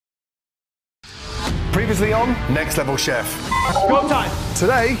Previously on Next Level Chef. Go time.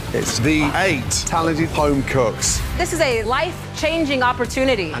 Today, it's the 8 talented home cooks. This is a life-changing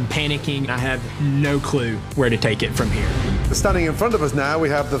opportunity. I'm panicking. I have no clue where to take it from here. Standing in front of us now, we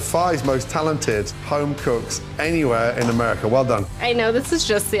have the 5 most talented home cooks anywhere in America. Well done. I know this is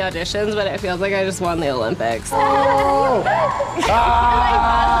just the auditions, but it feels like I just won the Olympics. Oh.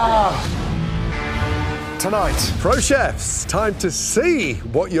 Tonight, pro chefs, time to see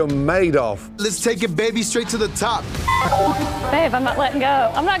what you're made of. Let's take it, baby, straight to the top. Babe, I'm not letting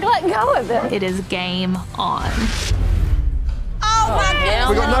go. I'm not letting go of it. It is game on. Oh my God!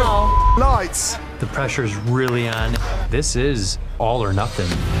 We got no lights. The pressure's really on. This is all or nothing.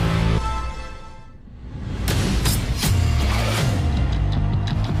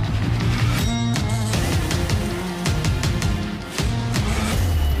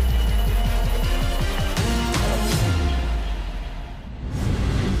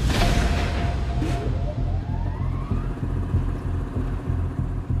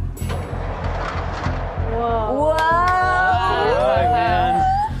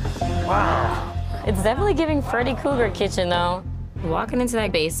 It's definitely giving Freddy Krueger kitchen, though. Walking into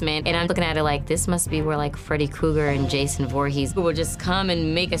that basement, and I'm looking at it like, this must be where, like, Freddy Krueger and Jason Voorhees would just come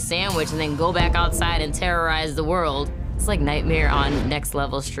and make a sandwich and then go back outside and terrorize the world. It's like Nightmare on Next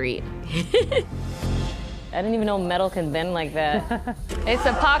Level Street. I didn't even know metal can bend like that. It's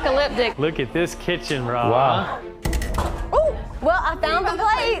apocalyptic. Look at this kitchen, Rob. Wow. Oh, well, I found the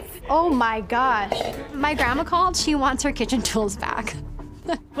plates. Oh my gosh. My grandma called, she wants her kitchen tools back.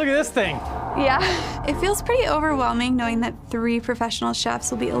 Look at this thing. Yeah, it feels pretty overwhelming knowing that 3 professional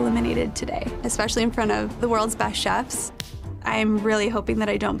chefs will be eliminated today, especially in front of the world's best chefs. I'm really hoping that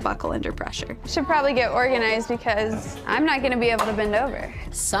I don't buckle under pressure. Should probably get organized because I'm not going to be able to bend over.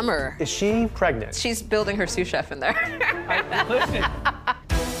 Summer. Is she pregnant? She's building her sous chef in there.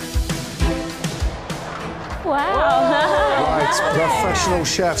 Wow. Right, professional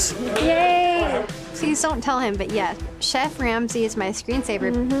chefs. Yay! Please don't tell him, but yeah, Chef Ramsay is my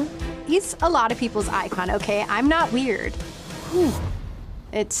screensaver. He's a lot of people's icon, okay? I'm not weird. Whew.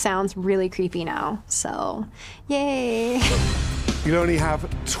 It sounds really creepy now, so yay. You only have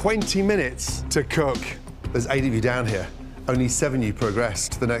 20 minutes to cook. There's 8 of you down here. Only 7 of you progress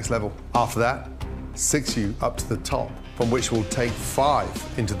to the next level. After that, 6 of you up to the top, from which we'll take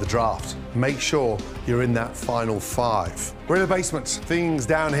 5 into the draft. Make sure you're in that final 5. We're in the basement. Things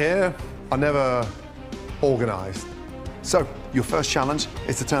down here are never organized. So, your first challenge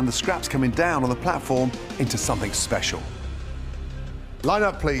is to turn the scraps coming down on the platform into something special. Line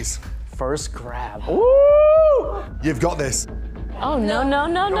up, please. First grab. Ooh! You've got this. Oh, no, no,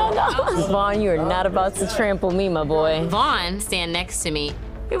 no, no, no. Vaughn, you are not about to trample me, my boy. Vaughn, stand next to me.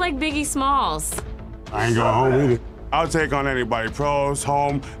 You're like Biggie Smalls. I ain't going home either. I'll take on anybody. Pros,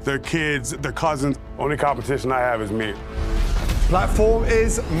 home, their kids, their cousins. Only competition I have is me. Platform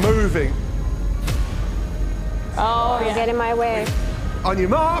is moving. Oh, you're getting my way. On your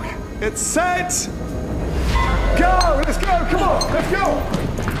mark, it's set. Go, let's go, come on, let's go.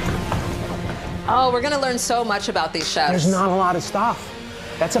 Oh, we're going to learn so much about these chefs. There's not a lot of stuff.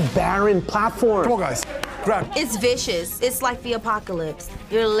 That's a barren platform. Come on, guys, grab. It's vicious. It's like the apocalypse.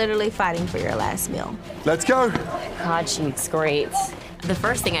 You're literally fighting for your last meal. Let's go. Cod cheeks, great. The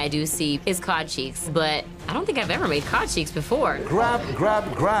first thing I do see is cod cheeks, but I don't think I've ever made cod cheeks before. Grab,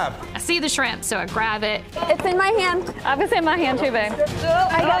 grab, grab. I see the shrimp, so I grab it. It's in my hand. I was in my hand too, babe.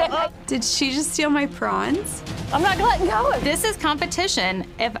 I got it. Did she just steal my prawns? I'm not letting go. This is competition.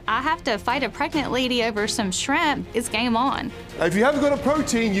 If I have to fight a pregnant lady over some shrimp, it's game on. If you haven't got a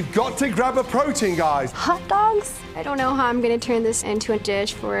protein, you've got to grab a protein, guys. Hot dogs? I don't know how I'm gonna turn this into a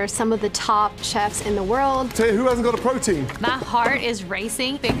dish for some of the top chefs in the world. Tell you who hasn't got a protein. My heart is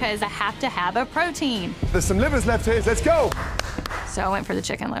racing because I have to have a protein. There's some livers left here, let's go. So I went for the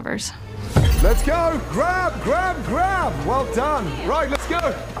chicken livers. Let's go, grab, grab, grab. Well done. Right, let's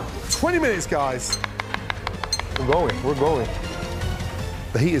go. 20 minutes, guys. We're going.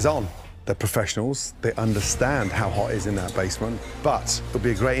 The heat is on. They're professionals. They understand how hot it is in that basement. But it'll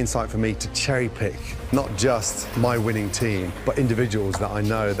be a great insight for me to cherry pick not just my winning team, but individuals that I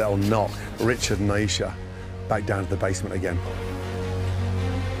know that'll knock Richard and Aisha back down to the basement again.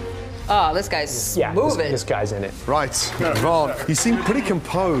 Oh, this guy's moving. This guy's in it. Right, Vaughn, you seem pretty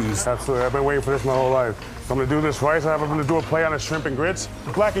composed. Absolutely, I've been waiting for this my whole life. So I'm gonna do this right, so I'm gonna do a play on the shrimp and grits.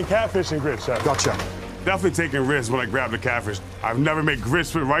 Black and catfish and grits, chef. Gotcha. Definitely taking risks when I grab the catfish. I've never made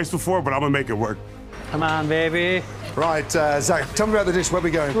grits with rice before, but I'm gonna make it work. Come on, baby. Right, Zach, tell me about the dish. Where are we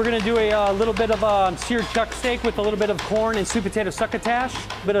going? We're gonna do a little bit of seared chuck steak with a little bit of corn and sweet potato succotash,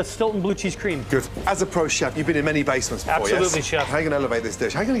 a bit of Stilton blue cheese cream. Good. As a pro chef, you've been in many basements before, Absolutely, yes? chef. How are you going to elevate this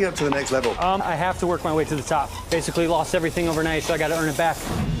dish? How are you going to get up to the next level? I have to work my way to the top. Basically lost everything overnight, so I got to earn it back.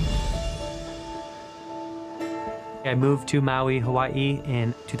 I moved to Maui, Hawaii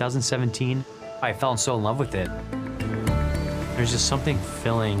in 2017. I fell so in love with it. There's just something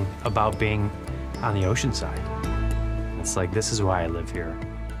filling about being on the ocean side. It's like, this is why I live here.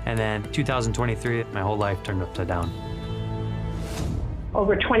 And then 2023, my whole life turned upside down.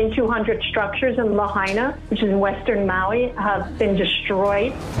 Over 2,200 structures in Lahaina, which is in western Maui, have been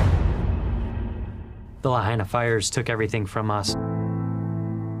destroyed. The Lahaina fires took everything from us.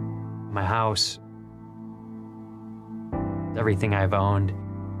 My house, everything I've owned.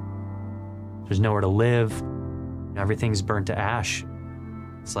 There's nowhere to live. Everything's burnt to ash.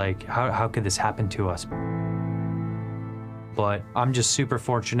 It's like, how could this happen to us? But I'm just super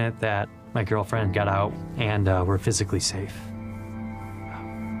fortunate that my girlfriend got out and we're physically safe.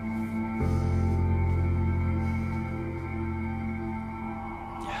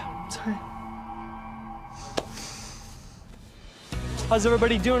 Yeah, sorry. How's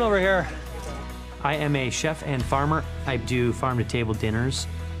everybody doing over here? I am a chef and farmer. I do farm-to-table dinners.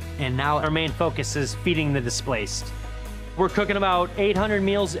 And now our main focus is feeding the displaced. We're cooking about 800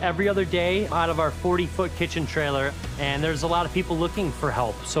 meals every other day out of our 40-foot kitchen trailer, and there's a lot of people looking for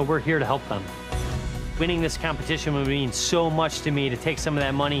help, so we're here to help them. Winning this competition would mean so much to me to take some of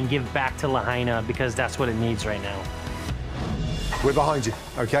that money and give back to Lahaina, because that's what it needs right now. We're behind you,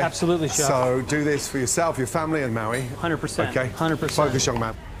 okay? Absolutely, chef. So do this for yourself, your family, and Maui. 100%. Okay? 100%. Focus, young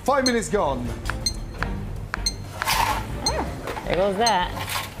man. 5 minutes gone. There goes that.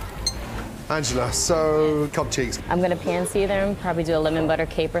 Angela, so cod cheeks. I'm gonna pan sear them, probably do a lemon butter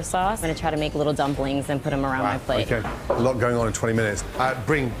caper sauce. I'm gonna try to make little dumplings and put them around my plate. Okay, a lot going on in 20 minutes.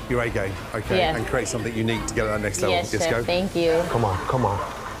 Bring your A game, okay? Yes. And create something unique to get at that next level. Yes, Let's chef, go. thank you. Come on, come on.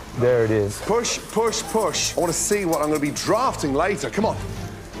 There it is. Push, push, push. I want to see what I'm going to be drafting later. Come on.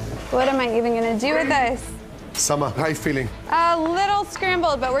 What am I even gonna do with this? Summer, how are you feeling? A little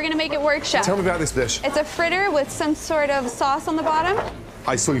scrambled, but we're gonna make it work, chef. Tell me about this dish. It's a fritter with some sort of sauce on the bottom.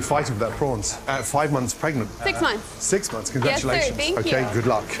 I saw you fighting for that prawns. 5 months pregnant. 6 months. 6 months, congratulations. Yes, sir. Thank okay, you. good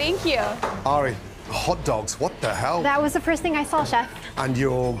luck. Thank you. Ari, hot dogs, what the hell? That was the first thing I saw, Chef. And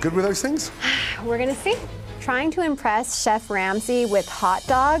you're good with those things? We're gonna see. Trying to impress Chef Ramsay with hot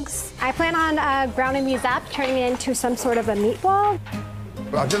dogs. I plan on browning these up, turning it into some sort of a meatball.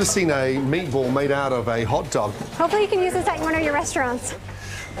 I've never seen a meatball made out of a hot dog. Hopefully you can use this at one of your restaurants.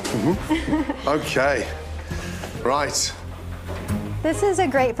 Okay, right. This is a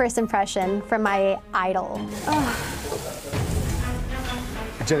great first impression from my idol.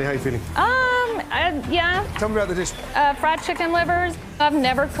 Jenny, how are you feeling? Yeah. Tell me about the dish. Fried chicken livers. I've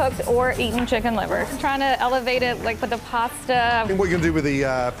never cooked or eaten chicken livers. Trying to elevate it like with the pasta. What are you going to do with the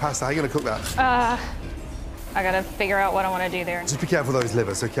pasta? How are you going to cook that? I gotta figure out what I want to do there. Just be careful of those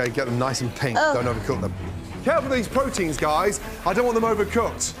livers, okay? Get them nice and pink. Ugh. Don't overcook them. Careful with these proteins, guys. I don't want them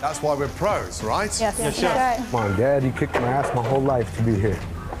overcooked. That's why we're pros, right? Yes, Come on, Dad, you kicked my ass my whole life to be here.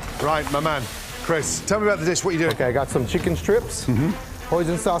 Right, my man. Chris, tell me about the dish. What are you doing? Okay, I got some chicken strips.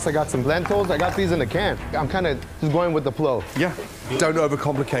 Hoisin sauce, I got some lentils. I got these in a can. I'm kind of just going with the flow. Yeah. Don't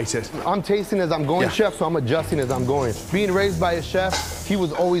overcomplicate it. I'm tasting as I'm going, chef, so I'm adjusting as I'm going. Being raised by a chef, he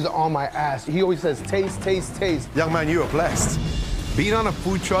was always on my ass. He always says, taste, taste, taste. Young man, you are blessed. Being on a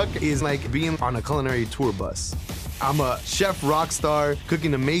food truck is like being on a culinary tour bus. I'm a chef rock star,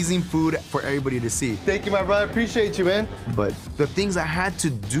 cooking amazing food for everybody to see. Thank you, my brother. Appreciate you, man. But the things I had to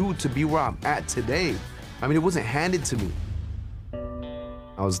do to be where I'm at today, I mean, it wasn't handed to me.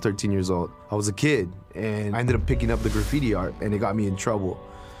 I was 13 years old. I was a kid, and I ended up picking up the graffiti art, and it got me in trouble.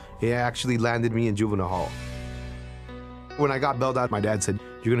 It actually landed me in juvenile hall. When I got bailed out, my dad said,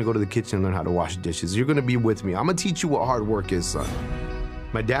 you're gonna go to the kitchen and learn how to wash dishes. You're gonna be with me. I'm gonna teach you what hard work is, son.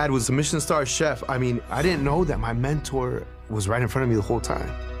 My dad was a Michelin star chef. I mean, I didn't know that my mentor was right in front of me the whole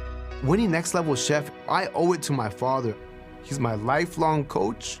time. Winning next level chef, I owe it to my father. He's my lifelong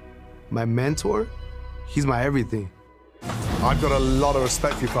coach, my mentor. He's my everything. I've got a lot of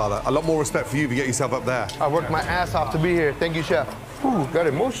respect for your father. A lot more respect for you to get yourself up there. I worked my ass off to be here. Thank you, chef. Ooh, got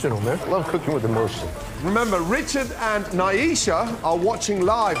emotional, man. I love cooking with emotion. Remember, Richard and Naisha are watching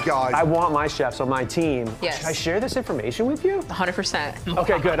live, guys. I want my chefs on my team. Yes. Should I share this information with you? 100%.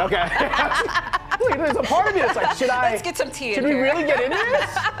 Okay, good, okay. Wait, there's a part of me that's like, should I? Let's get some tea Should in we here. really get into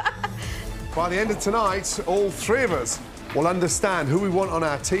this? By the end of tonight, all three of us will understand who we want on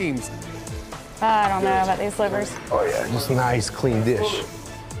our teams. I don't know about these livers. Oh, yeah, just a nice, clean dish.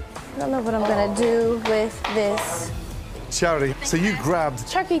 I don't know what I'm gonna do with this Charity, so you grabbed...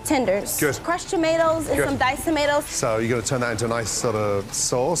 Turkey tenders. Good. Crushed tomatoes and Good. some diced tomatoes. So you're going to turn that into a nice sort of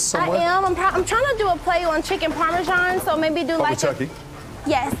sauce somewhere? I am. I'm trying to do a play on chicken parmesan, so maybe do Hot like with turkey?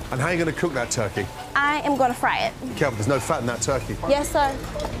 Yes. And how are you going to cook that turkey? I am going to fry it. Careful, there's no fat in that turkey. Yes, sir.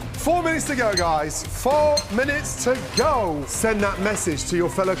 4 minutes to go, guys. 4 minutes to go. Send that message to your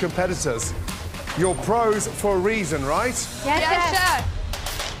fellow competitors. You're pros for a reason, right? Yes, Chef.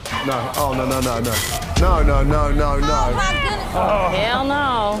 No. Oh, no, no, no, no. No, no, no, no, no. Oh, my goodness. Oh. Hell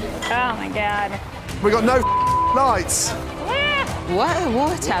no. Oh, my God. We got no lights.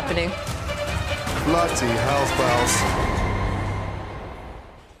 What's happening? Bloody hell's bells.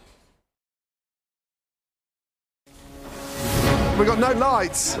 We got no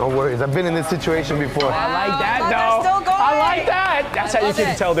lights. No worries, I've been in this situation before. I like that, though. I like that. That's how you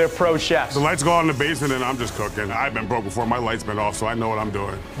can tell they're pro chefs. The lights go on in the basement and I'm just cooking. I've been broke before, my light's been off, so I know what I'm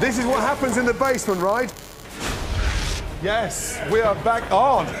doing. This is what happens in the basement, right? Yes, we are back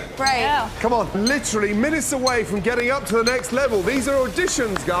on. Right. Yeah. Come on, literally minutes away from getting up to the next level. These are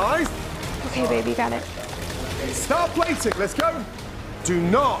auditions, guys. Okay, baby, got it. Start plating, let's go. Do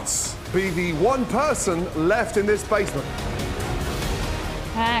not be the one person left in this basement.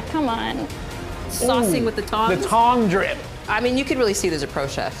 Ah, come on. Saucing with the tongs. The tong drip. I mean, you could really see those are pro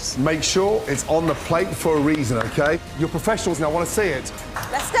chefs. Make sure it's on the plate for a reason, okay? You're professionals now, I want to see it.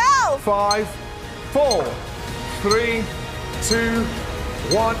 Let's go. 5, 4, 3, 2,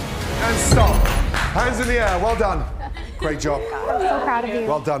 1, and stop. Hands in the air, well done. Great job. I'm so proud of you.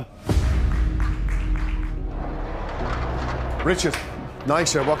 Well done. Richard,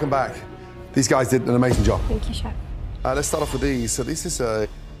 Naisha, welcome back. These guys did an amazing job. Thank you, Chef. Let's start off with these. So this is a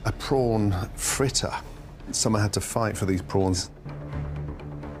prawn fritter. Someone had to fight for these prawns.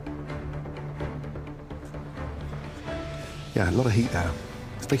 Yeah, a lot of heat there.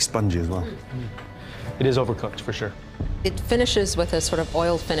 It's very spongy as well. It is overcooked, for sure. It finishes with a sort of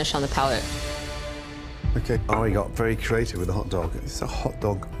oil finish on the palate. Okay, Ari got very creative with the hot dog. It's a hot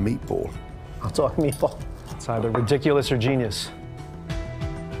dog meatball. Hot dog meatball. It's either ridiculous or genius.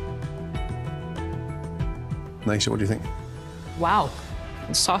 Naisha, what do you think? Wow.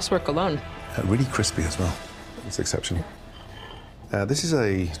 The sauce work alone. Really crispy as well. It's exceptional. This is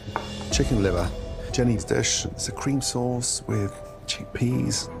a chicken liver. Jenny's dish. It's a cream sauce with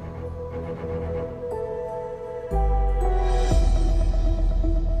chickpeas.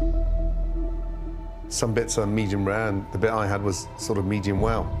 Some bits are medium rare, and the bit I had was sort of medium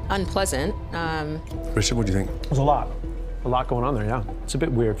well. Unpleasant. Richard, what do you think? There's a lot going on there, yeah. It's a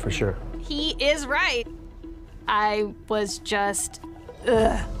bit weird for sure. He is right. I was just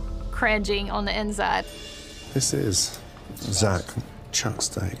cringing on the inside. This is Zach chuck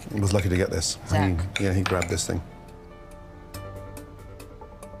steak. He was lucky to get this. Zach. Yeah, he grabbed this thing.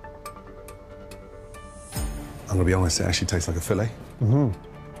 I'm gonna be honest, it actually tastes like a fillet. Mm-hmm.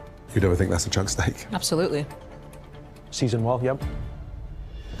 You'd ever think that's a chuck steak? Absolutely. Seasoned well, yep.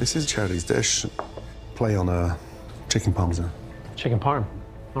 This is Charity's dish. Play on a chicken parmesan. Chicken parm.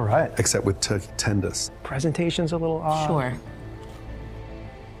 All right. Except with turkey tenders. Presentation's a little odd. Sure.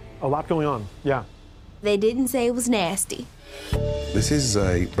 A lot going on, yeah. They didn't say it was nasty. This is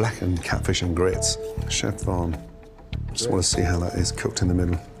a blackened catfish and grits. Chef Vaughn. Just want to see how that is cooked in the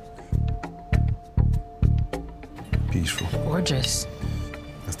middle. Beautiful. Gorgeous.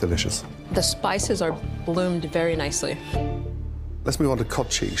 That's delicious. The spices are bloomed very nicely. Let's move on to cod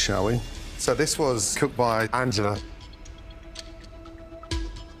cheese, shall we? So this was cooked by Angela.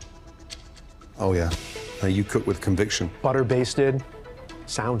 Oh, yeah. Now you cook with conviction. Butter basted,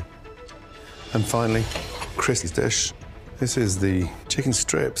 sound. And finally, Chris's dish. This is the chicken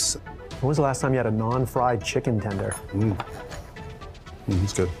strips. When was the last time you had a non-fried chicken tender?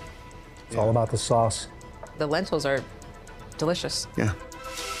 It's good. It's all about the sauce. The lentils are delicious. Yeah.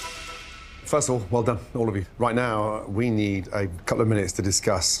 First of all, well done, all of you. Right now, we need a couple of minutes to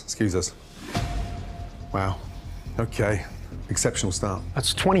discuss. Excuse us. Wow. Okay. Exceptional start.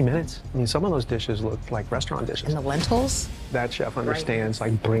 That's 20 minutes. I mean, some of those dishes look like restaurant dishes. And the lentils? That chef understands,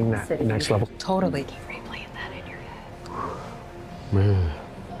 like, bring that next level. Totally. Replaying that in your head. Man,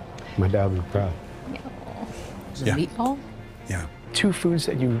 my dad was proud. Is it Yeah. meatball? Yeah. Two foods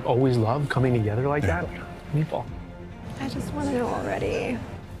that you always love coming together like that. Meatball. I just want to know already.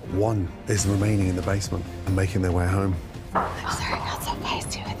 One is remaining in the basement and making their way home. I'm sorry, not so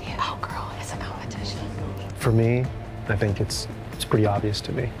feisty with you. Oh, girl, it's a competition. For me, I think it's pretty obvious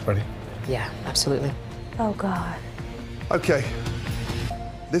to me. Ready? Yeah, absolutely. Oh, God. Okay.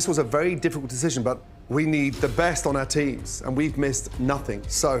 This was a very difficult decision, but we need the best on our teams, and we've missed nothing.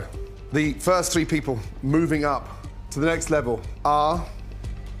 So, the first three people moving up to the next level are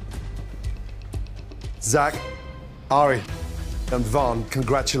Zach Ari and Vaughn,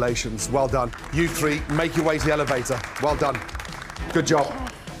 congratulations. Well done. You three, make your way to the elevator. Well done. Good job.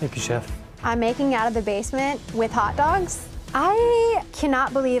 Thank you, Chef. I'm making it out of the basement with hot dogs. I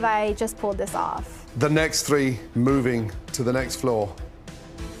cannot believe I just pulled this off. The next three moving to the next floor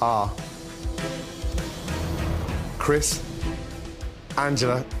are Chris,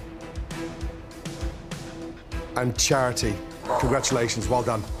 Angela, and Charity. Congratulations, well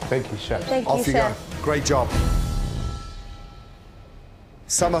done. Thank you, Chef. Thank you, Off you Chef. go. Great job.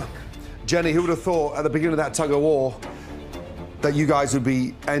 Summer, Jenny, who would have thought at the beginning of that tug of war that you guys would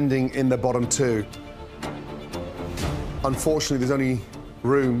be ending in the bottom two? Unfortunately, there's only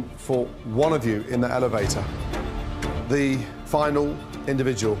room for one of you in the elevator. The final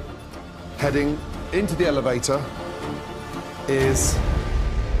individual heading into the elevator is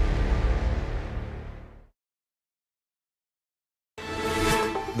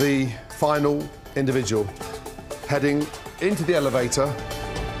the final individual heading into the elevator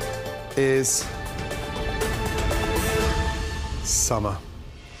is Summer.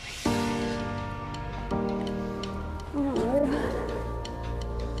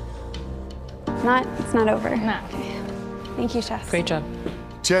 It's not over. No. Thank you, Chef. Great job.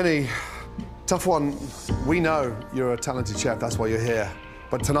 Jenny, tough one. We know you're a talented chef, that's why you're here.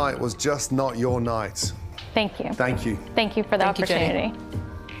 But tonight was just not your night. Thank you. Thank you. Thank you for the Thank you, Jenny.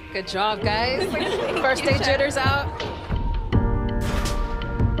 opportunity. Good job, guys. First day jitters out.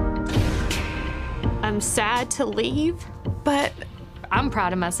 I'm sad to leave, but I'm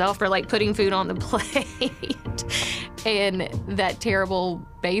proud of myself for like putting food on the plate in that terrible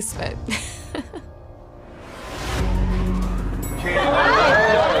basement. Good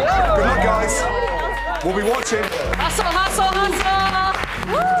luck, guys. We'll be watching. Hustle, hustle, hustle.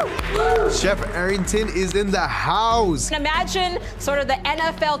 Chef Arrington is in the house. Imagine sort of the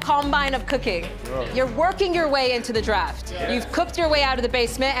NFL combine of cooking. You're working your way into the draft. You've cooked your way out of the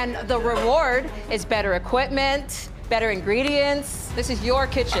basement, and the reward is better equipment, better ingredients. This is your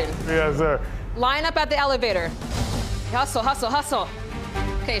kitchen. Yes, sir. Line up at the elevator. Hustle, hustle, hustle.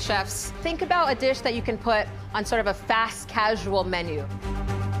 Okay, chefs, think about a dish that you can put on sort of a fast casual menu.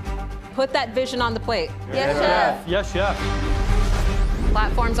 Put that vision on the plate. Yes, chef. Yes, chef.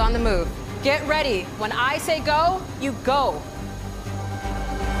 Platform's on the move. Get ready. When I say go, you go.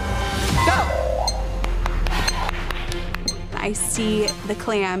 Go! I see the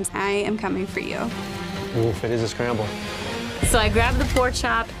clams. I am coming for you. Oof, it is a scramble. So I grabbed the pork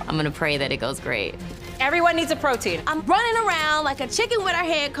chop. I'm gonna pray that it goes great. Everyone needs a protein. I'm running around like a chicken with her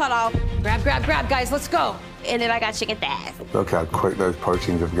head cut off. Grab, grab, grab, guys, let's go. And then I got chicken thighs. Look how quick those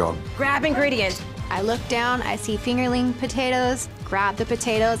proteins have gone. Grab ingredients. I look down, I see fingerling potatoes, grab the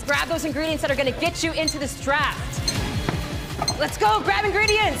potatoes. Grab those ingredients that are gonna get you into this draft. Let's go, grab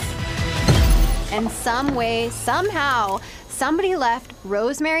ingredients. And some way, somehow, somebody left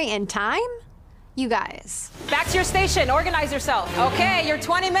rosemary and thyme? You guys. Back to your station, organize yourself. Okay, your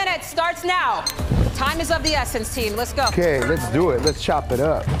 20 minutes starts now. Time is of the essence, team. Let's go. Okay, let's do it. Let's chop it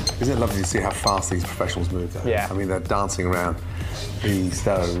up. Isn't it lovely to see how fast these professionals move, though? Yeah. I mean, they're dancing around these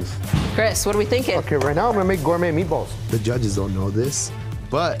stoves. Chris, what are we thinking? Okay, right now I'm gonna make gourmet meatballs. The judges don't know this,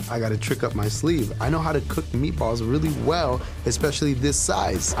 but I got a trick up my sleeve. I know how to cook meatballs really well, especially this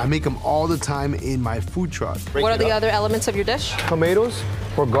size. I make them all the time in my food truck. What are the other elements of your dish? Tomatoes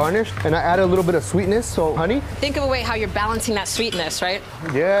for garnish, and I add a little bit of sweetness, so honey. Think of a way how you're balancing that sweetness, right?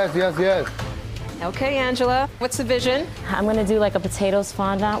 Yes, yes, yes. Okay, Angela, what's the vision? I'm gonna do like a potatoes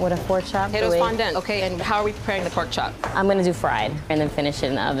fondant with a pork chop. Potatoes fondant. Okay, and how are we preparing the pork chop? I'm gonna do fried and then finish it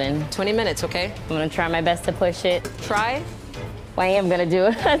in the oven. 20 minutes, okay? I'm gonna try my best to push it. Try. Well, I am gonna do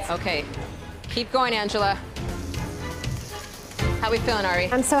it. Okay, keep going, Angela. How we feeling, Ari?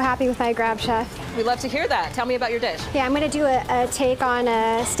 I'm so happy with my grab, Chef. We'd love to hear that. Tell me about your dish. Yeah, I'm gonna do a take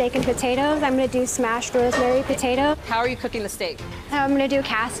on steak and potatoes. I'm gonna do smashed rosemary potato. How are you cooking the steak? I'm gonna do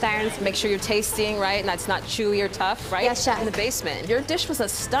cast irons. Make sure you're tasting, right? And that's not chewy or tough, right? Yes, Chef. In the basement. Your dish was a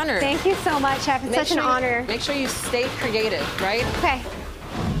stunner. Thank you so much, Chef. It's such an honor. Make sure you stay creative, right? Okay.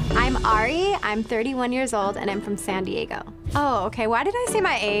 I'm Ari, I'm 31 years old, and I'm from San Diego. Oh, okay, why did I say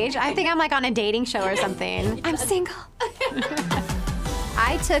my age? I think I'm like on a dating show or something. I'm single.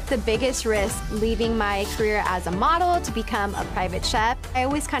 I took the biggest risk leaving my career as a model to become a private chef. I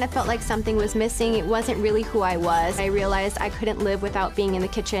always kind of felt like something was missing. It wasn't really who I was. I realized I couldn't live without being in the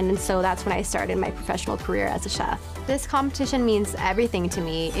kitchen, and so that's when I started my professional career as a chef. This competition means everything to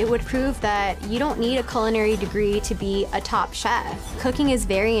me. It would prove that you don't need a culinary degree to be a top chef. Cooking is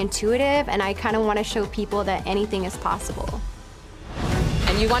very intuitive, and I kind of want to show people that anything is possible.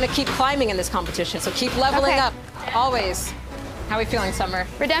 And you want to keep climbing in this competition, so keep leveling up, always. How are we feeling, Summer?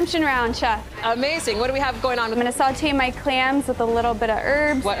 Redemption round, chef. Amazing. What do we have going on? I'm gonna saute my clams with a little bit of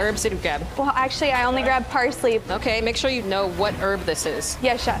herbs. What herbs did you grab? Well, actually, I only grabbed parsley. Okay, make sure you know what herb this is.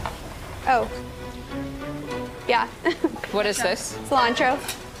 Yes, chef. Oh. Yeah. What is this? Cilantro.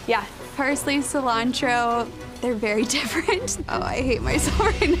 Yeah. Parsley, cilantro, they're very different. Oh, I hate myself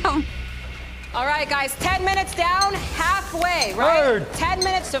right now. All right, guys, 10 minutes down, halfway, right? Bird. 10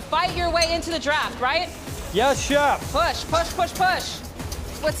 minutes to fight your way into the draft, right? Yes, chef. Push, push, push, push.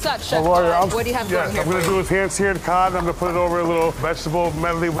 What's up, Chef? What do you have yes, going here? I'm gonna do his hand seared cod. I'm gonna put it over a little vegetable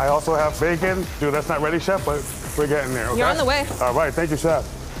medley. I also have bacon. Dude, that's not ready, chef, but we're getting there, okay? You're on the way. All right, thank you, chef.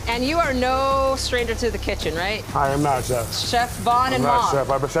 And you are no stranger to the kitchen, right? I am not, chef. Chef Vaughn and I'm not, Mom. chef.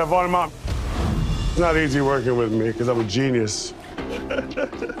 I'm Chef Vaughn and Mom. It's not easy working with me because I'm a genius.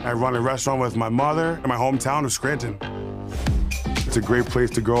 I run a restaurant with my mother in my hometown of Scranton. It's a great place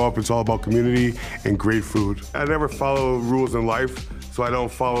to grow up. It's all about community and great food. I never follow rules in life, so I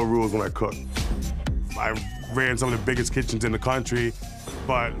don't follow rules when I cook. I ran some of the biggest kitchens in the country,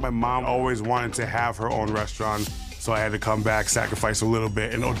 but my mom always wanted to have her own restaurant, so I had to come back, sacrifice a little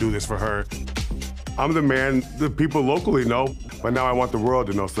bit, and do this for her. I'm the man the people locally know, but now I want the world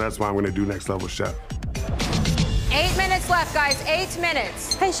to know, so that's why I'm gonna do Next Level Chef. 8 minutes left, guys, 8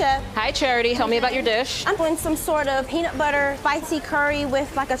 minutes. Hey, Chef. Hi, Charity, tell me about your dish. I'm doing some sort of peanut butter spicy curry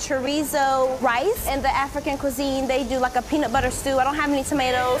with like a chorizo rice. In the African cuisine, they do like a peanut butter stew. I don't have any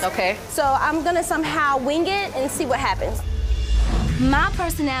tomatoes. Okay. So I'm gonna somehow wing it and see what happens. My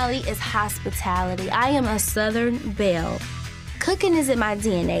personality is hospitality. I am a Southern belle. Cooking is in my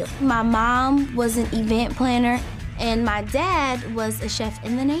DNA. My mom was an event planner, and my dad was a chef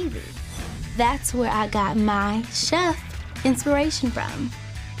in the Navy. That's where I got my chef inspiration from.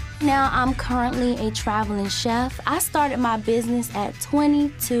 Now I'm currently a traveling chef. I started my business at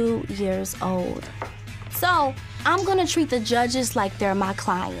 22 years old. So I'm gonna treat the judges like they're my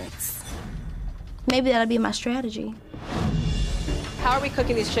clients. Maybe that'll be my strategy. How are we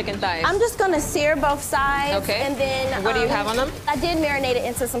cooking these chicken thighs? I'm just gonna sear both sides. Okay. And then What do you have on them? I did marinate it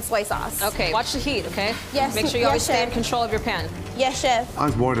into some soy sauce. Okay, watch the heat, okay? Yes, Make sure you yes, always stay in chef. control of your pan. Yes, chef. I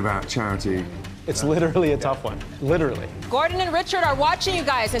was worried about Charity. It's literally a tough one. Literally. Gordon and Richard are watching you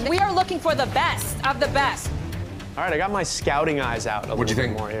guys, and we are looking for the best of the best. All right, I got my scouting eyes out a What do you little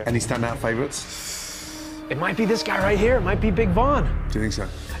think? bit more here. Any standout favorites? It might be this guy right here. It might be Big Vaughn. Do you think so?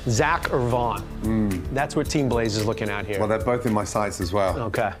 Zach or Vaughn. That's what Team Blaze is looking at here. Well, they're both in my sights as well.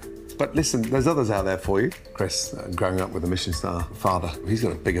 Okay. But listen, there's others out there for you. Chris, growing up with a Michelin star father, he's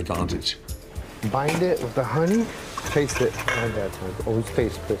got a big advantage. Bind it with the honey, taste it. Always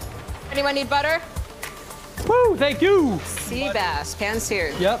taste this. Anyone need butter? Woo, thank you. Sea bass, pan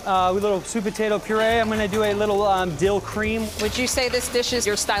seared. Yep, with a little sweet potato puree. I'm gonna do a little dill cream. Would you say this dish is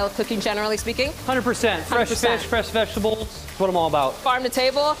your style of cooking, generally speaking? 100%. Fresh 100%. fish, fresh vegetables. That's what I'm all about. Farm to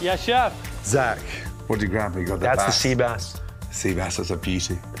table? Yes, chef. Zach, what did you grab? You got the That's bass. the sea bass. Sea bass is a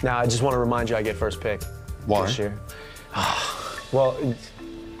beauty. Now, I just want to remind you I get first pick. Why? This year. Well,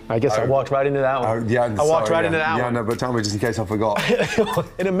 I guess I walked right into that one. Yeah, I walked right into that Yeah, one. no, but tell me just in case I forgot.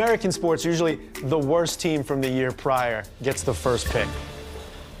 In American sports, usually the worst team from the year prior gets the first pick.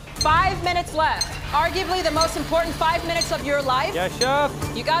 5 minutes left. Arguably the most important 5 minutes of your life. Yes, chef.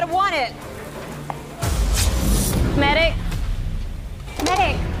 You gotta want it. Medic.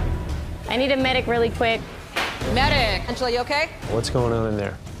 Medic. I need a medic really quick. Medic. Angela, you okay? What's going on in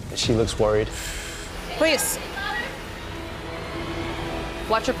there? She looks worried. Please.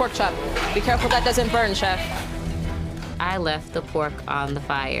 Watch your pork chop. Be careful that doesn't burn, chef. I left the pork on the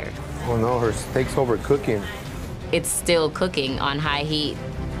fire. Oh no, her steak's overcooking. It's still cooking on high heat.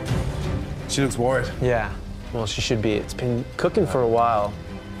 She looks worried. Yeah, well, she should be. It's been cooking for a while.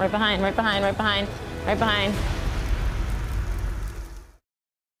 Right behind, right behind, right behind, right behind.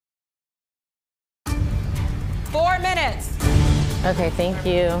 Four minutes. Okay, thank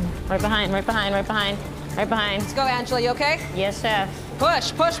you. Right behind, right behind, right behind, right behind. Let's go, Angela. You okay? Yes, chef.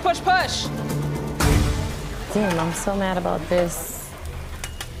 Push, push, push, push. Damn, I'm so mad about this.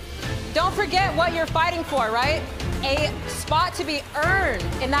 Don't forget what you're fighting for, right? A spot to be earned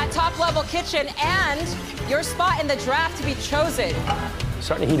in that top level kitchen and your spot in the draft to be chosen.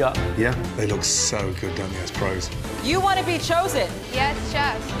 Starting to heat up. Yeah, they look so good, don't they, as pros? You want to be chosen. Yes,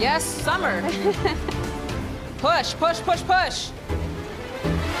 chef. Yes, Summer. Push, push, push, push.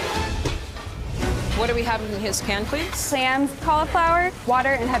 What do we have in his pan, please? Clams, cauliflower, water,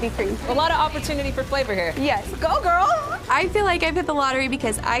 and heavy cream. A lot of opportunity for flavor here. Yes. Go, girl. I feel like I've hit the lottery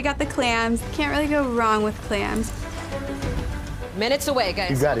because I got the clams. Can't really go wrong with clams. Minutes away,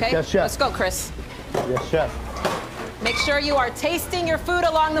 guys. You got it. Okay? Yes, chef. Let's go, Chris. Yes, chef. Make sure you are tasting your food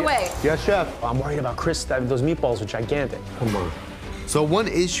along the way. Yes, chef. I'm worried about Chris. Those meatballs are gigantic. Come on. So one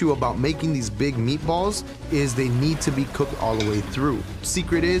issue about making these big meatballs is they need to be cooked all the way through.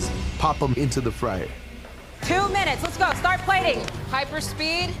 Secret is, pop them into the fryer. 2 minutes, let's go, start plating. Hyper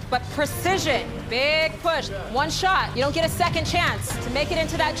speed, but precision. Big push, one shot. You don't get a second chance to make it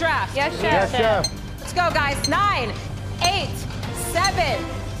into that draft. Yes, chef. Yes, chef. Let's go, guys. 9, 8, 7,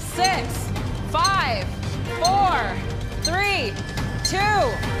 6, 5, 4, 3, 2,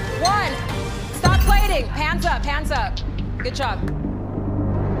 1. Stop plating. Hands up, hands up. Good job.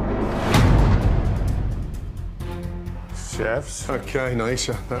 Chefs. Okay,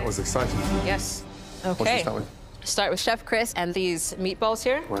 Naisha, that was exciting. Yes. What should we Okay. start with? Start with Chef Chris and these meatballs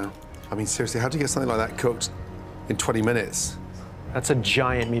here. Wow. I mean, seriously, how do you get something like that cooked in 20 minutes? That's a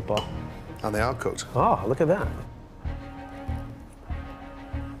giant meatball. And they are cooked. Oh, look at that.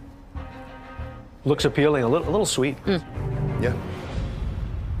 Looks appealing, a little sweet. Yeah.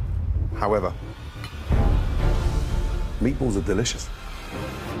 However, meatballs are delicious.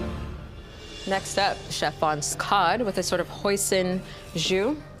 Next up, Chef Bon's cod with a sort of hoisin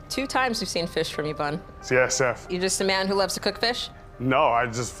jus. 2 times we've seen fish from you, Bon. Yes, chef. You're just a man who loves to cook fish? No, it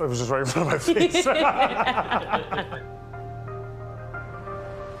was just right in front of my face.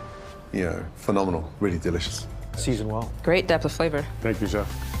 Yeah, phenomenal. Really delicious. Seasoned well. Great depth of flavor. Thank you, chef.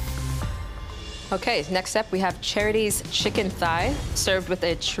 Okay, next up we have Charity's chicken thigh, served with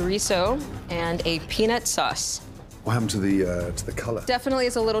a chorizo and a peanut sauce. What happened to the color? Definitely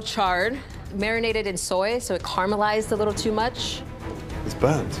is a little charred, marinated in soy, so it caramelized a little too much. It's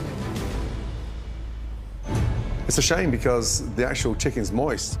burnt. It's a shame because the actual chicken's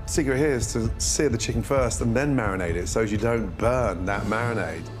moist. The secret here is to sear the chicken first and then marinate it so as you don't burn that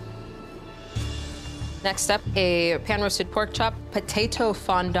marinade. Next up, a pan-roasted pork chop, potato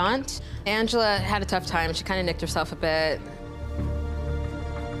fondant. Angela had a tough time. She kind of nicked herself a bit.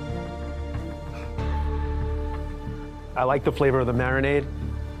 I like the flavor of the marinade,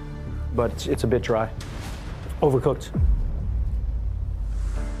 but it's a bit dry. Overcooked.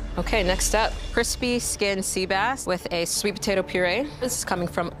 Okay, next up, crispy skin sea bass with a sweet potato puree. This is coming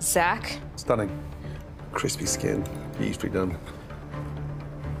from Zach. Stunning. Crispy skin, beautifully done.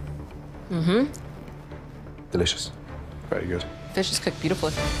 Mm-hmm. Delicious. Very good. Fish is cooked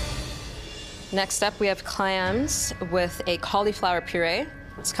beautifully. Next up, we have clams with a cauliflower puree.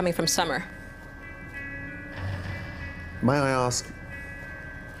 It's coming from Summer. May I ask,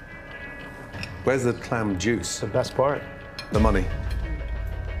 where's the clam juice? The best part. The money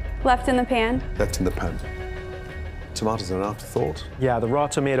Left in the pan. left in the pan. Tomatoes are an afterthought. Yeah, the raw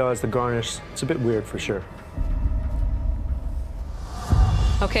tomato as the garnish. It's a bit weird for sure.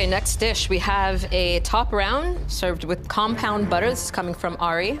 Okay, next dish, we have a top round served with compound butter. This is coming from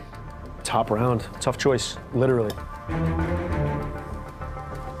Ari. Top round. Tough choice, literally.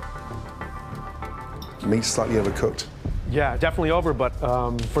 Meat slightly overcooked. Yeah, definitely over, but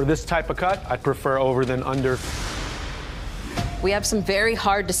for this type of cut, I'd prefer over than under. We have some very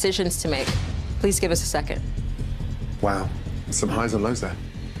hard decisions to make. Please give us a second. Wow, some highs and lows there.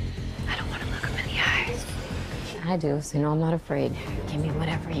 I do, so I'm not afraid. Give me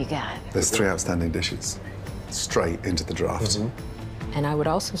whatever you got. There's 3 outstanding dishes. Straight into the draft. And I would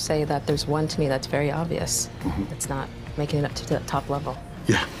also say that there's one to me that's very obvious. It's not making it up to the top level.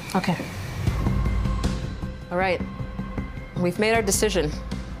 Yeah. Okay. All right, we've made our decision.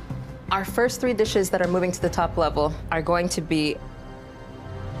 Our first 3 dishes that are moving to the top level are going to be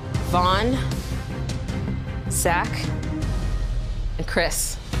Vaughn, Zach, and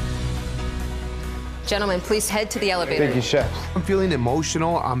Chris. Gentlemen, please head to the elevator. Thank you, chef. I'm feeling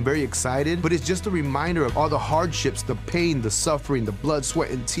emotional. I'm very excited, but it's just a reminder of all the hardships, the pain, the suffering, the blood, sweat,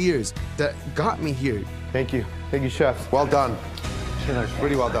 and tears that got me here. Thank you. Thank you, chef. Well done.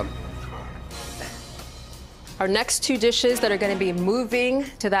 Really well done. Our next 2 dishes that are going to be moving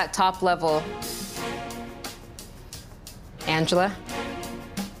to that top level. Angela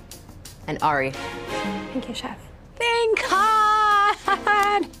and Ari. Thank you, chef. Thank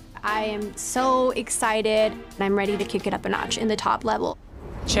God! I am so excited, and I'm ready to kick it up a notch in the top level.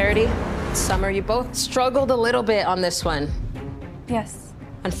 Charity, Summer, you both struggled a little bit on this one. Yes.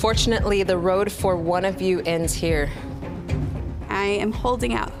 Unfortunately, the road for one of you ends here. I am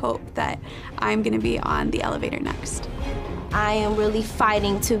holding out hope that I'm going to be on the elevator next. I am really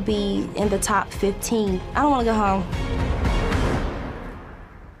fighting to be in the top 15. I don't want to go home.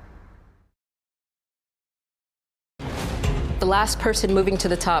 The last person moving to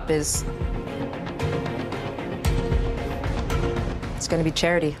the top is... It's going to be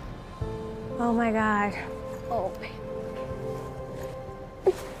Charity. Oh my God. Oh.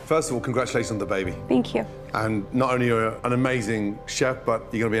 First of all, congratulations on the baby. Thank you. And not only are you an amazing chef, but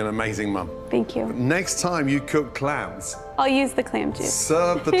you're gonna be an amazing mum. Thank you. Next time you cook clams, I'll use the clam juice.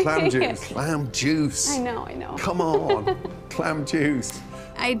 serve the clam juice. Clam juice. I know. Come on, clam juice.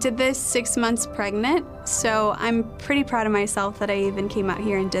 I did this 6 months pregnant, so I'm pretty proud of myself that I even came out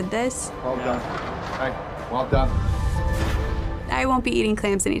here and did this. Well done. Hey, well done. I won't be eating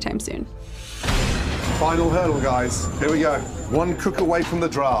clams anytime soon. Final hurdle, guys. Here we go. One cook away from the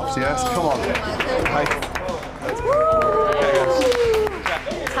draft, yes? Come on. Hey.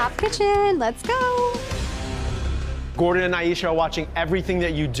 Top kitchen, let's go. Gordon and Aisha are watching everything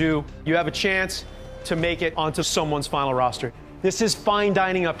that you do. You have a chance to make it onto someone's final roster. This is fine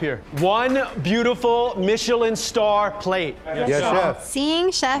dining up here. One beautiful Michelin star plate. Yes, chef.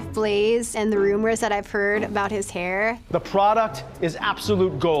 Seeing Chef Blaze and the rumors that I've heard about his hair, The product is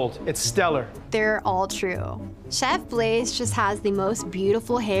absolute gold. It's stellar. they're all true. Chef Blaze just has the most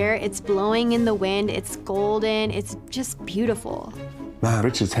beautiful hair. It's blowing in the wind, it's golden, it's just beautiful. Man,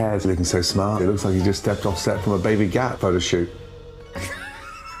 Richard's hair is looking so smart. It looks like he just stepped off set from a Baby Gap photo shoot.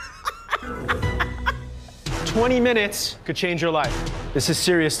 20 minutes could change your life. This is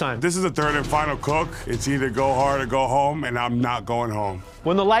serious time. This is the third and final cook. It's either go hard or go home, and I'm not going home.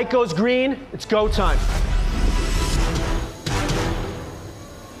 When the light goes green, it's go time.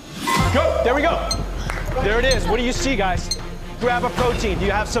 Go, there we go. There it is. What do you see, guys? Grab a protein. Do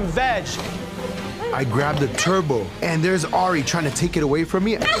you have some veg? I grabbed the turbo, and there's Ari trying to take it away from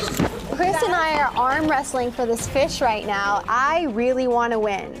me. Chris and I are arm wrestling for this fish right now. I really want to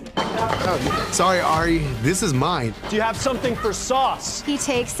win. Oh, sorry, Ari, this is mine. Do you have something for sauce? He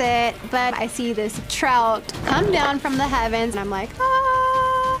takes it, but I see this trout come down from the heavens, and I'm like,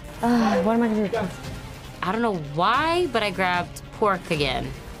 ah. What am I gonna do? I don't know why, but I grabbed pork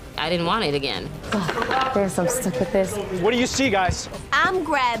again. I didn't want it again. There's some stuck with this. What do you see, guys? I'm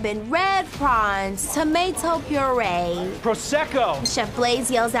grabbing red prawns, tomato puree. Prosecco. Chef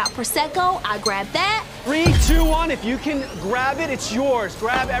Blaze yells out Prosecco, I grab that. 3, 2, 1. If you can grab it, it's yours.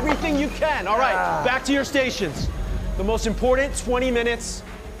 Grab everything you can. All right, back to your stations. The most important 20 minutes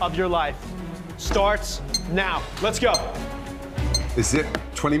of your life starts now. Let's go. This is it,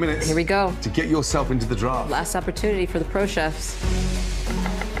 20 minutes. Here we go. To get yourself into the draft. Last opportunity for the pro chefs.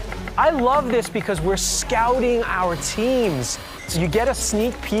 I love this because we're scouting our teams. So you get a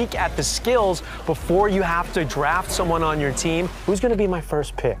sneak peek at the skills before you have to draft someone on your team. Who's gonna be my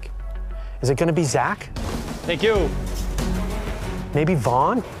first pick? Is it gonna be Zach? Thank you. Maybe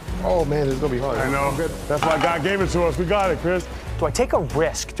Vaughn? Oh man, it's gonna be hard. I know. That's why God gave it to us. We got it, Chris. Do I take a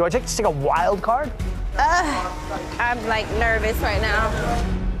risk? Do I just take a wild card? I'm like nervous right now.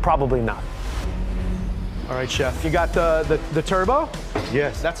 Probably not. All right, chef. You got the turbo?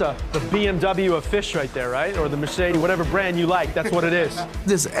 Yes. That's the BMW of fish right there, right? Or the Mercedes, whatever brand you like, that's what it is.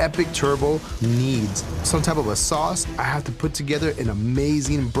 This epic turbo needs some type of a sauce. I have to put together an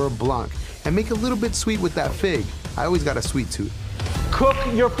amazing beurre blanc and make it a little bit sweet with that fig. I always got a sweet tooth. Cook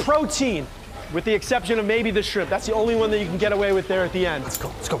your protein, with the exception of maybe the shrimp. That's the only one that you can get away with there at the end. Let's go,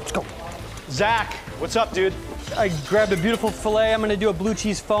 let's go, let's go. Zach, what's up, dude? I grabbed a beautiful filet. I'm gonna do a blue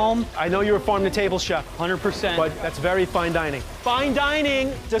cheese foam. I know you're a farm-to-table chef. 100%. But that's very fine dining. Fine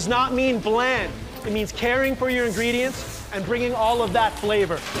dining does not mean bland. It means caring for your ingredients and bringing all of that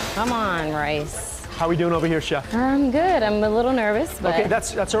flavor. Come on, Rice. How are we doing over here, chef? I'm good. I'm a little nervous, but Okay,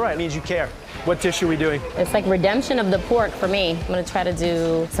 that's all right. It means you care. What dish are we doing? it's like redemption of the pork for me. I'm gonna try to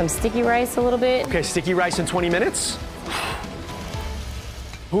do some sticky rice a little bit. Okay, sticky rice in 20 minutes.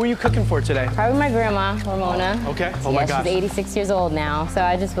 Who are you cooking for today? Probably my grandma, Ramona. Okay. Oh my gosh. She's 86 years old now, so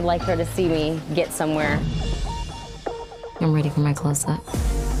I just would like her to see me get somewhere. I'm ready for my close-up.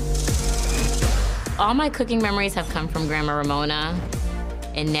 All my cooking memories have come from Grandma Ramona,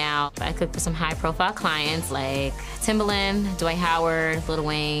 and now I cook for some high-profile clients like Timbaland, Dwight Howard, Lil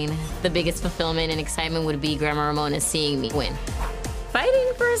Wayne. The biggest fulfillment and excitement would be Grandma Ramona seeing me win.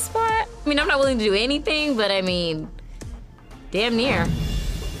 Fighting for a spot? I mean, I'm not willing to do anything, but I mean, damn near.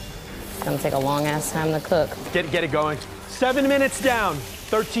 It's gonna take a long ass time to cook. Get it going. 7 minutes down,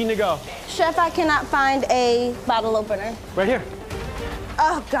 13 to go. Chef, I cannot find a bottle opener. Right here.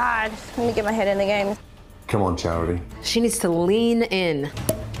 Oh, God. Let me get my head in the game. Come on, Charity. She needs to lean in.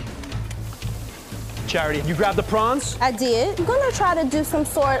 Charity, you grab the prawns? I did. I'm gonna try to do some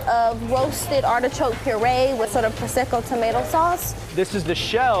sort of roasted artichoke puree with sort of Prosecco tomato sauce. This is the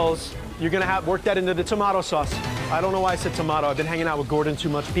shells. You're gonna work that into the tomato sauce. I don't know why I said tomato. I've been hanging out with Gordon too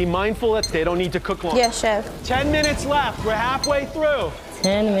much. Be mindful that they don't need to cook long. Yes, chef. 10 minutes left. We're halfway through.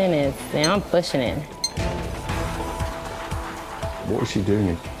 10 minutes. Now I'm pushing it. What was she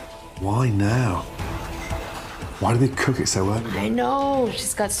doing? Why now? Why do they cook it so early? I know.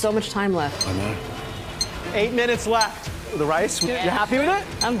 She's got so much time left. I know. 8 minutes left. The rice, you happy with it?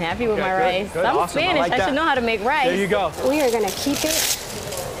 I'm happy with my good, rice. good, I'm awesome. Spanish. Like I that. should know how to make rice. There you go. We are gonna keep it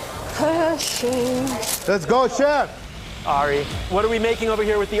pushing. Let's go, chef. Ari, what are we making over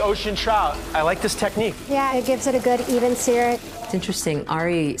here with the ocean trout? I like this technique. Yeah, it gives it a good even sear. It's interesting.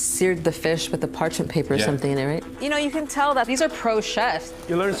 Ari seared the fish with the parchment paper or something in it, right? You know, you can tell that these are pro chefs.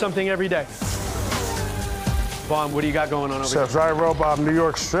 You learn something every day. Vaughn, what do you got going on over here? Chef, dry rub New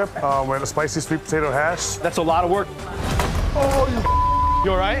York strip with a spicy sweet potato hash. That's a lot of work. Oh,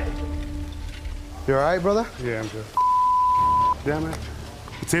 you all right? You all right, brother? Yeah, I'm good. Damn it.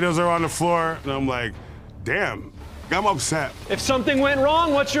 Potatoes are on the floor, and I'm like, damn, I'm upset. If something went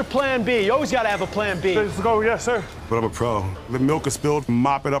wrong, what's your plan B? You always got to have a plan B. Let's go, yes, sir. But I'm a pro. The milk is spilled,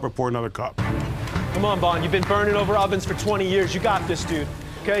 mop it up and pour another cup. Come on, Vaughn, you've been burning over ovens for 20 years. You got this, dude.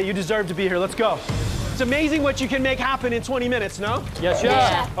 Okay, you deserve to be here. Let's go. It's amazing what you can make happen in 20 minutes, no? Yes, yes.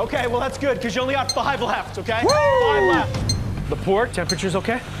 Yeah. Okay, well, that's good, because you only got 5 left, okay? Woo! 5 left. The pork, temperature's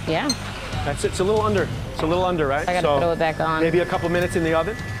okay? Yeah. That's it. It's a little under. It's a little under, right? I gotta throw it back on. Maybe a couple minutes in the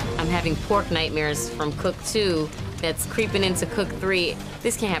oven. I'm having pork nightmares from Cook 2 that's creeping into Cook 3.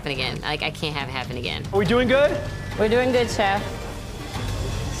 This can't happen again. Like, I can't have it happen again. Are we doing good? We're doing good, Chef.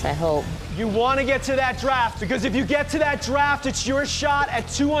 I hope. You want to get to that draft, because if you get to that draft, it's your shot at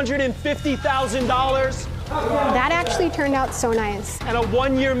 $250,000. That actually turned out so nice. And a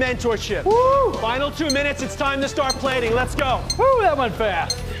 1-year mentorship. Woo! Final 2 minutes, it's time to start plating. Let's go. Woo, that went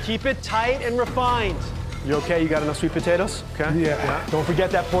fast. Keep it tight and refined. You okay? You got enough sweet potatoes? Okay. Yeah. Don't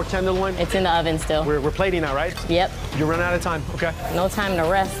forget that pork tenderloin. It's in the oven still. We're plating now, right? Yep. You're running out of time, okay? No time to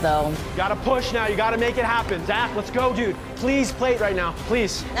rest, though. You gotta push now. You gotta make it happen. Zach, let's go, dude. Please plate right now,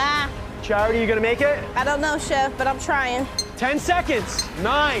 please. Nah, Charity, you gonna make it? I don't know, Chef, but I'm trying. 10 seconds.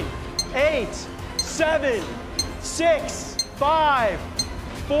 9, 8, 7, 6, 5,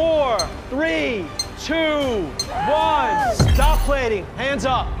 4, 3, 2, 1. Stop plating. Hands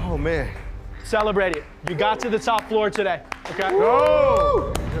up. Oh, man. Celebrate it. You got to the top floor today, okay?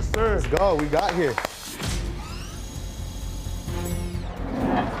 Go! Yes, sir. Let's go. We got here.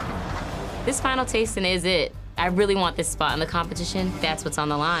 This final tasting is it. I really want this spot in the competition. That's what's on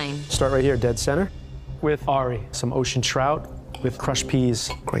the line. Start right here, dead center, with Ari. Some ocean trout with crushed peas.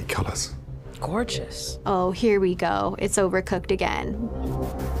 Great colors. Gorgeous. Oh, here we go. It's overcooked again.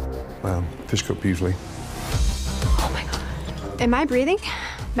 Wow, fish cooked beautifully. Oh my God. Am I breathing?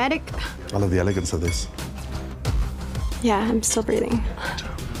 Medic? I love the elegance of this. Yeah, I'm still breathing.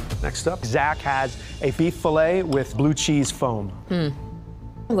 Next up, Zach has a beef fillet with blue cheese foam.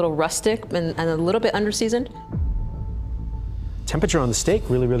 A little rustic and a little bit under-seasoned. Temperature on the steak,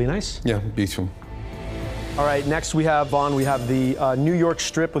 really, really nice. Yeah, beautiful. All right, next we have, Vaughn, we have the New York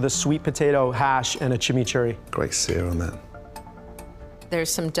strip with a sweet potato hash and a chimichurri. Great sear on that. There's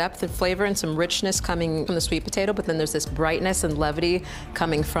some depth and flavor and some richness coming from the sweet potato, but then there's this brightness and levity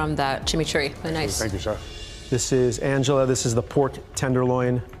coming from that chimichurri. Really nice. Thank you, Chef. This is Angela. This is the pork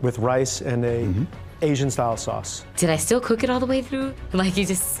tenderloin with rice and a Asian-style sauce. Did I still cook it all the way through? Like, you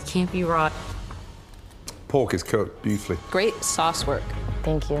just can't be raw. Pork is cooked beautifully. Great sauce work.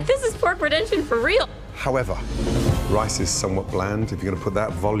 Thank you. This is pork redemption for real. However, rice is somewhat bland. If you're going to put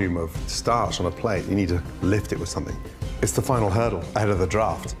that volume of starch on a plate, you need to lift it with something. It's the final hurdle ahead of the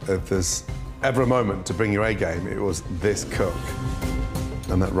draft. If there's ever a moment to bring your A game, it was this cook.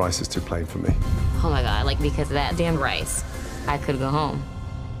 And that rice is too plain for me. Oh my God, like, because of that damn rice, I could go home.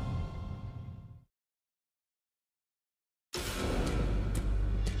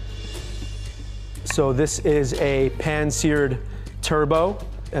 So this is a pan-seared turbo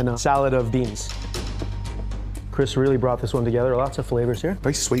and a salad of beans. Chris really brought this one together. Lots of flavors here.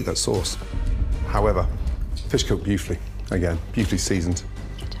 Very sweet, that sauce. However, fish cooked beautifully. Again, beautifully seasoned.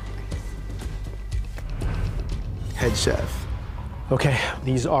 Head chef. Okay,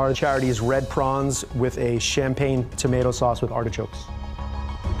 these are Charity's red prawns with a champagne tomato sauce with artichokes.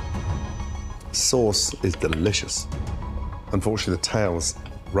 Sauce is delicious. Unfortunately, the tail's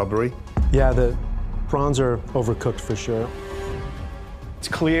rubbery. Yeah, the prawns are overcooked for sure. It's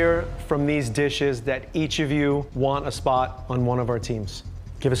clear from these dishes that each of you want a spot on one of our teams.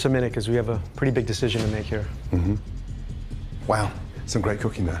 Give us a minute, because we have a pretty big decision to make here. Wow, some great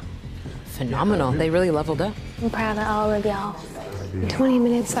cooking there. Phenomenal. They really leveled up. I'm proud of all of y'all. In 20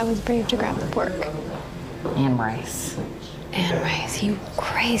 minutes, I was brave to grab the pork. And rice. And rice. You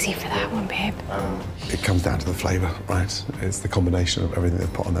crazy for that one, babe. It comes down to the flavor, right? It's the combination of everything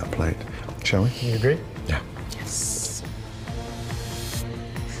they've put on that plate. Shall we? You agree? Yeah. Yes.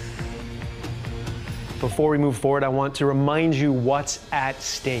 Before we move forward, I want to remind you what's at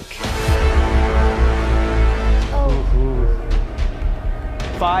stake.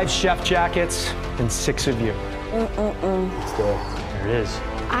 5 chef jackets and 6 of you. Let's go. There it is.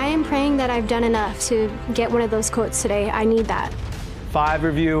 I am praying that I've done enough to get one of those coats today. I need that. 5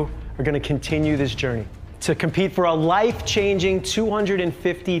 of you are going to continue this journey to compete for a life-changing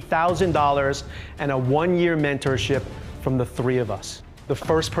 $250,000 and a 1-year mentorship from the 3 of us. The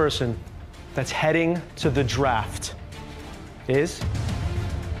first person that's heading to the draft is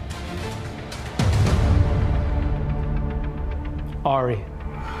Ari.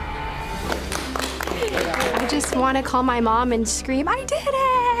 I just want to call my mom and scream, I did it!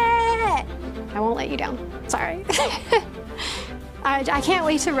 I won't let you down. Sorry. I can't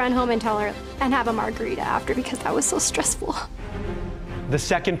wait to run home and tell her and have a margarita after because that was so stressful. The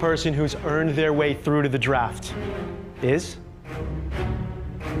second person who's earned their way through to the draft is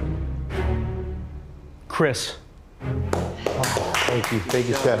Chris. Thank you,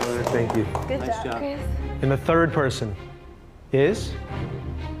 Chef. Thank you. Good job, Chris. And the third person is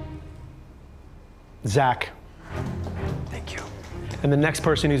Zach. Thank you. And the next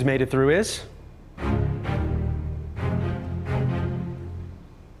person who's made it through is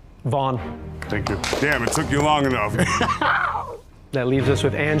Vaughn. Thank you. Damn, it took you long enough. That leaves us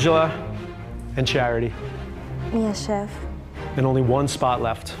with Angela and Charity. Yes, Chef. And only 1 spot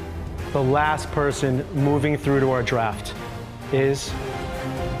left. The last person moving through to our draft is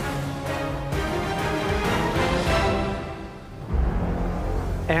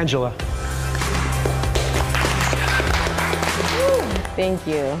Angela. Thank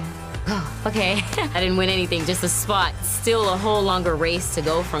you. Okay, I didn't win anything, just a spot. Still a whole longer race to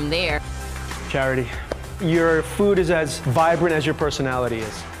go from there. Charity, your food is as vibrant as your personality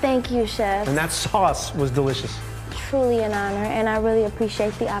is. Thank you, Chef. And that sauce was delicious. Truly an honor, and I really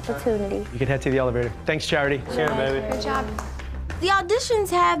appreciate the opportunity. You can head to the elevator. Thanks, Charity. Sure, baby. Good job. The auditions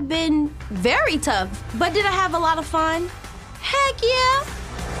have been very tough, but did I have a lot of fun? Heck yeah!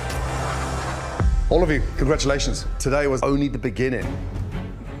 All of you, congratulations. Today was only the beginning.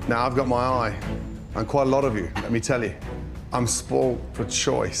 Now I've got my eye on quite a lot of you, let me tell you. I'm spoiled for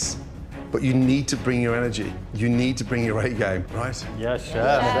choice, but you need to bring your energy. You need to bring your A game, right? Yes, Chef.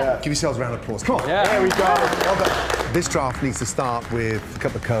 Yeah. Give yourselves a round of applause. Come on. Yeah. There we go. Well done. This draft needs to start with a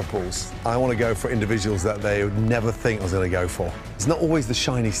couple of curveballs. I want to go for individuals that they would never think I was going to go for. It's not always the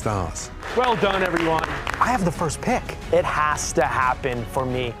shiny stars. Well done, everyone. I have the first pick. It has to happen for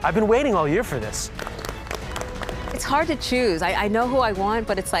me. I've been waiting all year for this. It's hard to choose. I know who I want,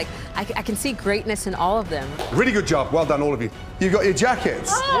 but it's like, I can see greatness in all of them. Really good job. Well done, all of you. You've got your jackets.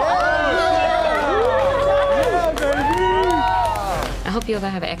 I hope you ever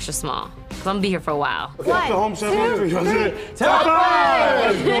have an extra small, because I'm gonna be here for a while. What? The home chef. Top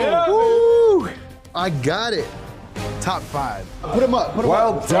 5! Woo! I got it. Top 5. Put them up. Put them up.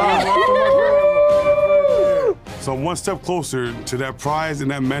 Well done. So 1 step closer to that prize and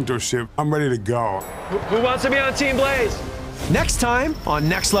that mentorship. I'm ready to go. Who wants to be on Team Blaze? Next time on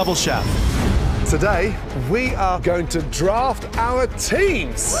Next Level Chef. Today, we are going to draft our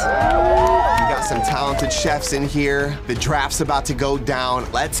teams. We got some talented chefs in here. The draft's about to go down.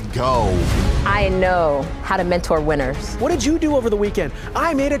 Let's go. I know how to mentor winners. What did you do over the weekend?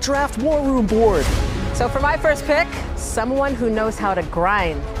 I made a draft war room board. So for my first pick, someone who knows how to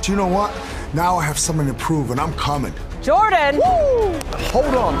grind. Do you know what? Now I have something to prove, and I'm coming. Jordan! Woo!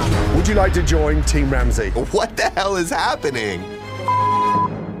 Hold on. Would you like to join Team Ramsey? What the hell is happening?